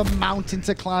 they have a mountain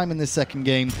to climb in the second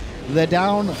game. They're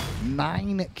down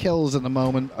 9 kills at the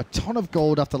moment. A ton of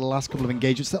gold after the last couple of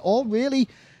engagements. They're all really...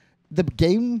 The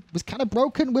game was kind of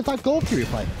broken with that gold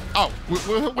purifier. Oh,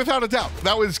 without a doubt.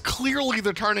 That was clearly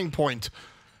the turning point.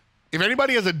 If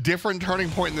anybody has a different turning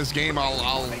point in this game, I'll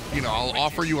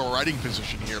offer you a writing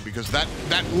position here, because that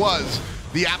was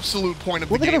the absolute point of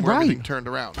the game where everything turned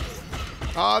around.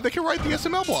 They can write the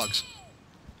SML blogs.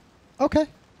 Okay.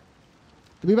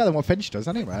 It'll be better than what Finch does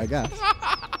anyway, I guess.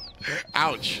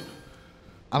 Ouch.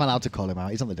 I'm allowed to call him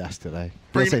out. He's on the desk today.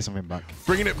 He'll say something back.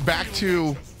 Bringing it back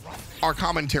to our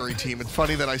commentary team. It's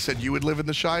funny that I said you would live in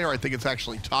the Shire. I think it's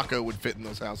actually Taco would fit in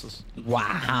those houses.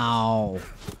 Wow.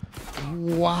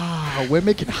 Wow. We're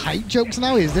making height jokes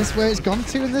now? Is this where it's gone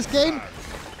to in this game?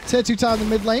 Tier 2 tower in the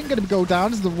mid lane, going to go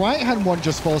down as the right-hand one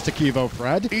just falls to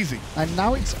QvoFred. Easy. And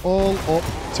now it's all up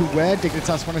to where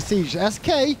Dignitas want to siege.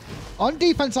 SK, on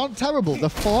defense, aren't terrible. The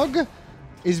fog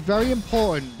is very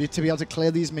important to be able to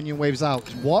clear these minion waves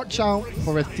out. Watch out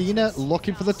for Athena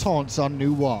looking for the taunts on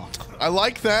New War. I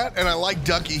like that, and I like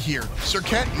Ducky here.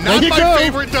 Serqet, not my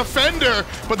favorite defender,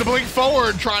 but the blink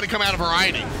forward trying to come out of her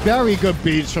hiding. Very good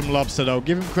beads from Lawbster, though.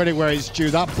 Give him credit where it's due.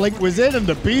 That blink was in, and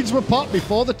the beads were popped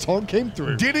before the taunt came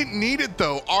through. Didn't need it,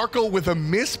 though. Arkkyl with a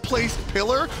misplaced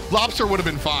pillar, Lawbster would have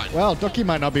been fine. Well, Ducky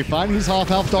might not be fine. He's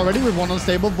half-healthed already with one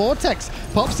unstable Vortex.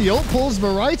 Pops the ult, pulls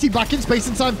Variety back in space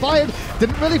and time fired.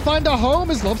 Didn't really find a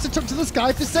home as Lawbster took to the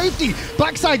sky for safety.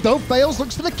 Backside, though, Faeles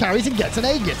looks for the carries and gets an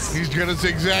Aegis. He's going to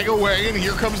zigzag away. And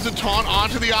here comes the taunt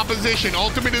onto the opposition.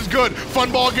 Ultimate is good.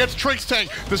 Funball gets Trixtank.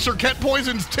 The Serqet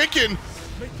poison's ticking,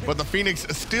 but the Phoenix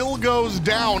still goes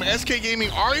down. SK Gaming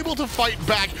are able to fight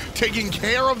back, taking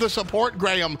care of the support,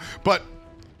 Graham, but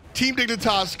Team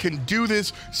Dignitas can do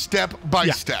this step by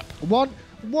step.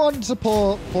 One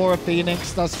support for a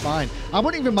Phoenix, that's fine. I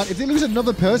wouldn't even mind. If they lose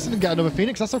another person and get another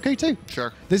Phoenix, that's okay too.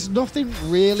 Sure. There's nothing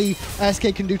really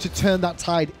SK can do to turn that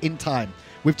tide in time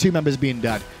with 2 members being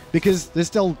dead, because there's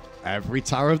still every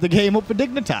tower of the game up for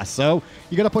Dignitas. So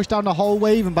you got to push down the whole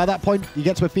wave, and by that point, you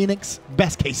get to a Phoenix.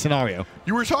 Best case scenario.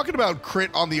 You were talking about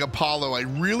crit on the Apollo. I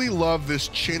really love this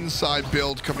chin side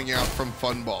build coming out from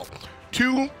Funball.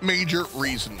 2 major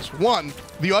reasons. One,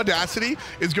 the Audacity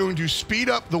is going to speed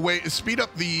up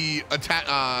the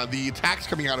attacks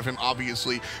coming out of him,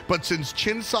 obviously. But since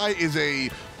Chinsai is a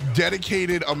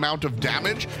dedicated amount of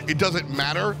damage, it doesn't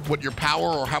matter what your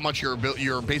power or how much your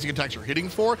basic attacks are hitting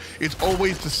for. It's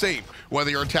always the same.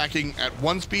 Whether you're attacking at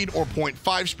 1 speed or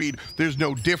 0.5 speed, there's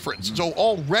no difference. So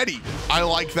already, I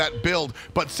like that build.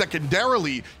 But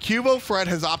secondarily, QvoFred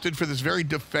has opted for this very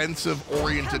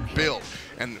defensive-oriented build.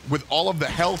 And with all of the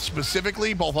health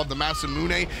specifically, both on the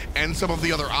Masamune and some of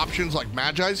the other options like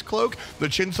Magi's Cloak, the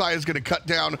Chinsai is going to cut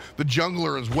down the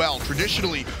jungler as well.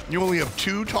 Traditionally, you only have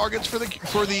 2 targets for the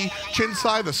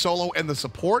Chinsai, the solo and the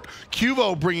support.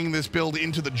 Qvo bringing this build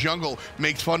into the jungle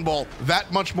makes Funball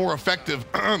that much more effective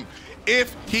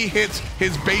if he hits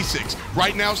his basics.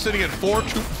 Right now sitting at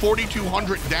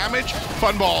 4,200 damage,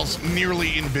 Funball's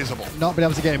nearly invisible. Not being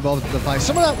able to get involved in the fight.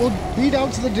 Some of that will be down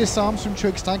to the disarms from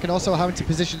Trixtank and also having to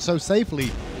position so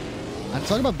safely. And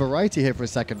talking about variety here for a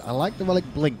second, I like the Relic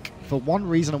Blink for one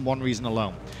reason and one reason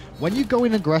alone. When you go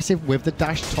in aggressive with the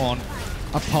dash taunt,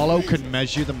 Apollo can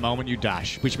measure the moment you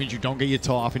dash, which means you don't get your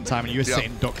taunt off in time and you sit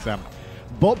and duck them.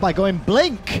 But by going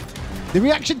Blink, the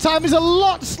reaction time is a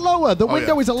lot slower. The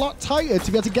window is a lot tighter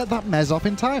to be able to get that mez off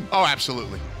in time. Oh,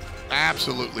 absolutely.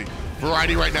 Absolutely.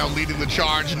 Variety right now leading the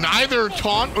charge. Neither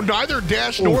taunt, or neither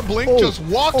dash nor blink, just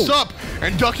walks up,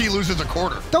 and Ducky loses a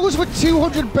quarter. Those were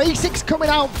 200 basics coming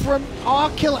out from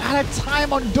Arkkyl at a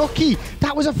time on Ducky.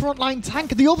 That was a frontline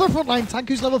tank. The other frontline tank,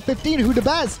 who's level 15,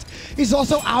 WhoDaBest, is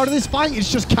also out of this fight.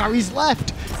 It's just carries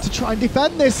left to try and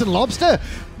defend this, and Lawbster,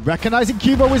 recognizing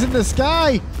Qvo is in the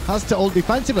sky, has to ult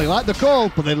defensively, like the call,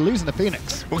 but they're losing the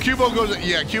Phoenix. Well,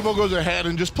 Qvo goes ahead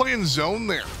and just playing zone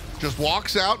there. just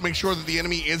walks out, makes sure that the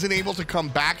enemy isn't able to come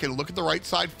back, and look at the right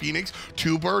side. Phoenix,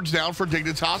 2 birds down for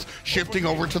Dignitas, shifting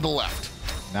over to the left.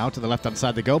 Now to the left-hand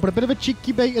side they go, but a bit of a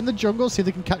cheeky bait in the jungle, see if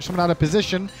they can catch someone out of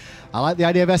position. I like the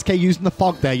idea of SK using the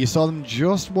fog there. You saw them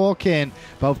just walk in,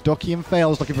 both Ducky and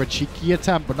Faeles looking for a cheeky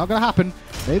attempt, but not going to happen.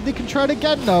 Maybe they can try it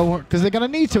again, though, because they're going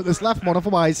to need to at this left one,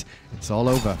 otherwise it's all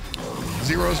over.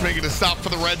 Zyrhoes making a stop for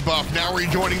the red buff, now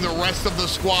rejoining the rest of the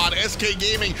squad. SK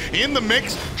Gaming in the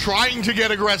mix, trying to get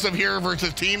aggressive here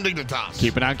versus Team Dignitas.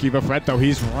 Keep an eye on QvoFred, though.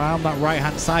 He's around that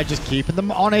right-hand side, just keeping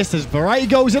them honest as Variety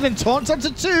goes in and taunts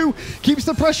onto 2. Keeps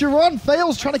the pressure on.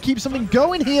 Faeles trying to keep something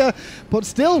going here, but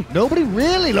still, nobody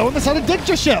really low on the side of Dig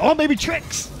just yet. Or maybe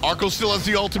Trix. Arkkyl still has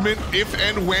the ultimate if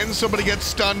and when somebody gets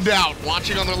stunned out.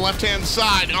 Watching on the left-hand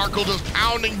side, Arkkyl just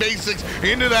pounding basics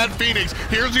into that Phoenix.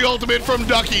 Here's the ultimate from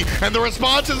Ducky, and the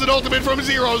response is an ultimate from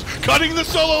Zyrhoes, cutting the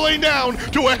solo lane down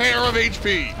to a hair of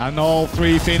HP. And all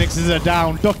 3 Phoenixes are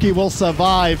down. Ducky will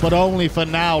survive, but only for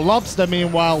now. Lawbster,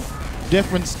 meanwhile,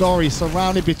 different story,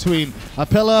 surrounded between a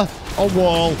pillar, a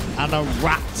wall, and a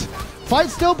rat. Fight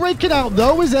still breaking out,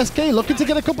 though, as SK looking to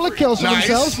get a couple of kills for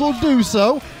themselves. Will do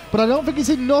so, but I don't think it's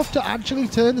enough to actually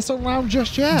turn this around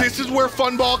just yet. This is where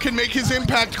Funball can make his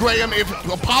impact, Graham. If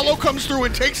Apollo comes through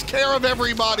and takes care of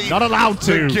everybody, not allowed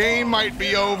to. The game might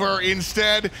be over.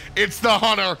 Instead, it's the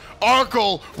Hunter,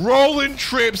 Arkkyl, rolling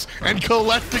trips and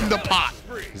collecting the pot.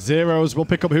 Zyrhoes will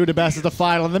pick up WhoDaBest as the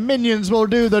final, and the minions will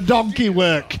do the donkey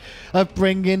work of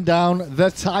bringing down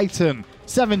the Titan.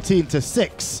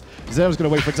 17-6. Zyrhoes going to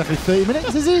wait for exactly 30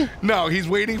 minutes, is he? No, he's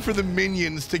waiting for the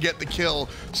minions to get the kill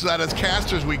so that as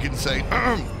casters we can say,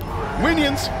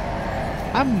 minions.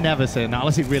 I'm never saying that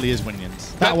unless it really is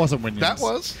minions. That wasn't minions. That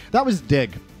was? That was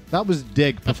Dig. That was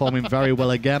Dig performing very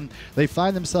well again. They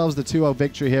find themselves the 2-0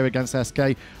 victory here against SK.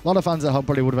 A lot of fans at home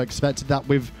probably would have expected that.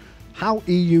 With how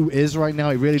EU is right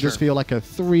now, it really does feel like a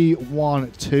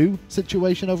 3-1-2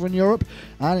 situation over in Europe,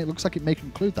 and it looks like it may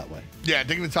conclude that way. Yeah,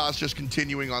 Dignitas just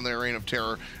continuing on their reign of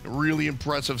terror. Really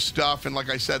impressive stuff. And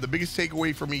like I said, the biggest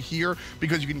takeaway for me here,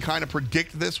 because you can kind of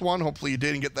predict this one, hopefully you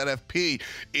did and get that FP,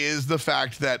 is the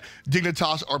fact that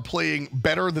Dignitas are playing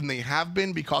better than they have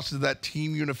been because of that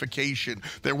team unification.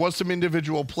 There was some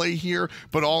individual play here,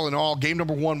 but all in all, game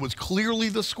number 1 was clearly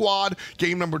the squad.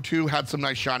 Game number 2 had some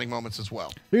nice shining moments as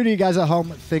well. Who do you guys at home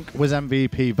think was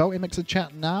MVP? Vote in Mixer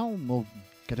chat now, and we'll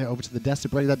get it over to the desk to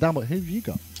break that down. But who have you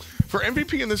got? For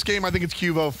MVP in this game, I think it's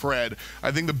QvoFred.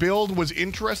 I think the build was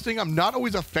interesting. I'm not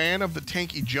always a fan of the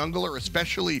tanky jungler,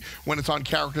 especially when it's on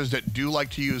characters that do like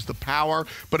to use the power,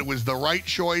 but it was the right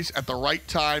choice at the right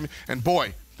time, and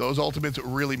boy, those ultimates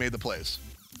really made the plays.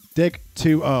 Dig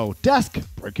 2-0. Desk,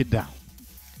 break it down.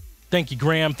 Thank you,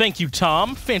 Graham. Thank you,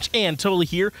 Tom. Finch and Totally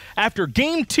here after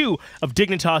game 2 of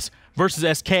Dignitas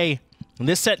versus SK. And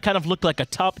this set kind of looked like a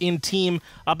top-end team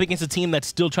up against a team that's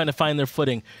still trying to find their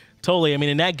footing. Totally. I mean,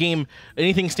 in that game,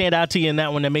 anything stand out to you in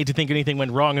that one that made you think anything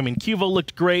went wrong? I mean, Qvo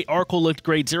looked great, Arkkyl looked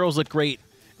great, Zyrhoes looked great.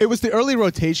 It was the early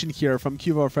rotation here from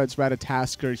QvoFred's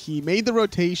Ratatoskr. He made the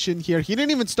rotation here. He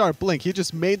didn't even start Blink. He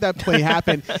just made that play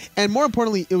happen. And more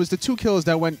importantly, it was the 2 kills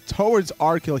that went towards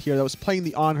Arkkyl here that was playing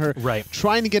the Anhur,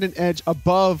 trying to get an edge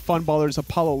above Funballer's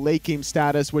Apollo late game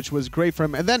status, which was great for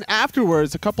him. And then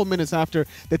afterwards, a couple minutes after,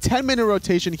 the 10-minute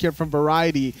rotation here from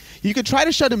Variety, you could try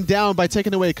to shut him down by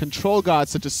taking away a control god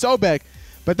such as Sobek,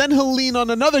 but then he'll lean on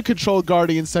another control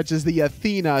guardian such as the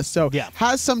Athena. So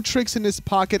has some tricks in his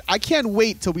pocket. I can't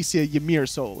wait till we see a Ymir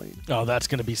solo lane. Oh, that's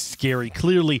going to be scary.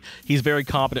 Clearly, he's very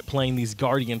competent playing these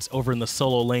guardians over in the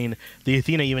solo lane. The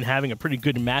Athena even having a pretty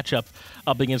good matchup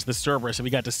up against the Cerberus. And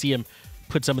we got to see him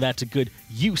put some of that to good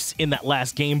use in that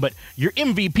last game. But your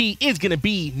MVP is going to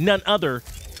be none other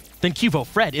than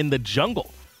QvoFred in the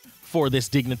jungle for this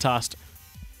Dignitas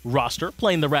roster,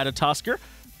 playing the Ratatoskr.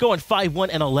 Going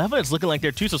 5-1-11. It's looking like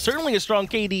they're 2, so certainly a strong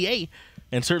KDA,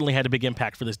 and certainly had a big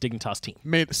impact for this Dignitas team.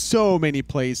 Made so many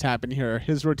plays happen here.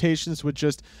 His rotations were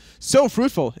just so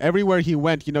fruitful everywhere he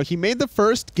went. You know, he made the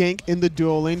first gank in the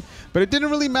duo lane, but it didn't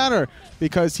really matter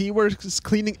because he was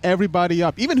cleaning everybody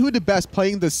up. Even WhoDaBest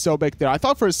playing the Sobek there. I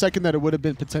thought for a second that it would have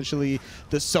been potentially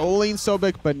the solo lane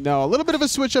Sobek, but no. A little bit of a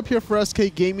switch up here for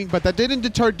SK Gaming, but that didn't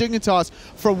deter Dignitas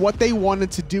from what they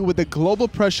wanted to do with the global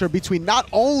pressure between not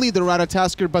only the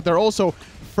Ratatoskr, but they're also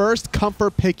first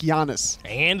comfort pick Janus.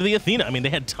 And the Athena. I mean, they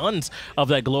had tons of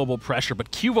that global pressure,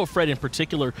 but QvoFred in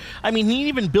particular, I mean, he didn't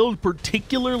even build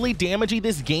particularly damagey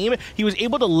this game. He was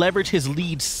able to leverage his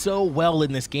lead so well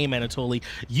in this game, Anatoly,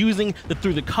 using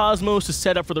through the Cosmos to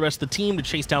set up for the rest of the team to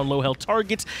chase down low health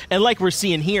targets, and like we're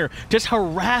seeing here, just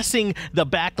harassing the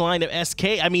back line of SK.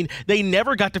 I mean, they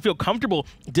never got to feel comfortable,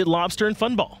 did Lawbster and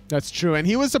Funball. That's true, and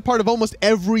he was a part of almost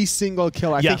every single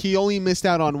kill. I think he only missed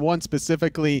out on one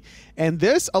specifically, and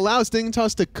this allows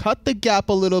Dignitas to cut the gap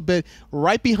a little bit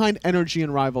right behind Energy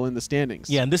and Rival in the standings.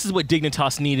 Yeah, and this is what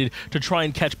Dignitas needed to try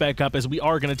and catch back up, as we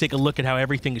are going to take a look at how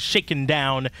everything is shaken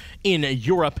down in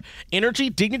Europe. Energy,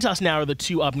 Dignitas now are the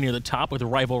two up near the top, with a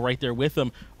Rival right there with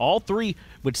them. All three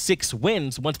with 6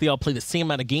 wins. Once they all play the same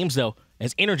amount of games, though,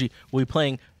 as Energy will be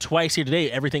playing twice here today,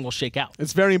 everything will shake out.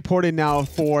 It's very important now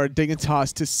for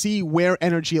Dignitas to see where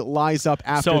Energy lies up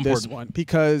after this one,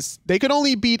 because they could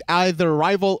only beat either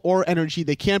Rival or Energy.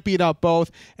 They can't beat out both,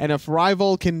 and if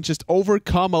Rival can just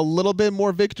overcome a little bit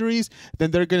more victories, then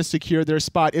they're going to secure their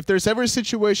spot. If there's ever a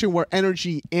situation where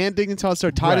Energy and Dignitas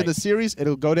are tied in the series,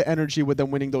 it'll go to Energy with them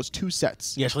winning those 2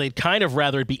 sets. Yeah, so they'd kind of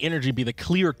rather it be Energy be the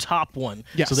clear top one,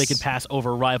 so they could pass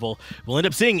over Rival. We'll end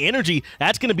up seeing Energy.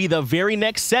 That's going to be the very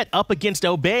next set up against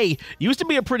Obey. Used to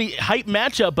be a pretty hype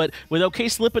matchup, but with OK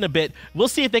slipping a bit, we'll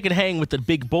see if they can hang with the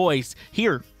big boys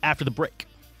here after the break.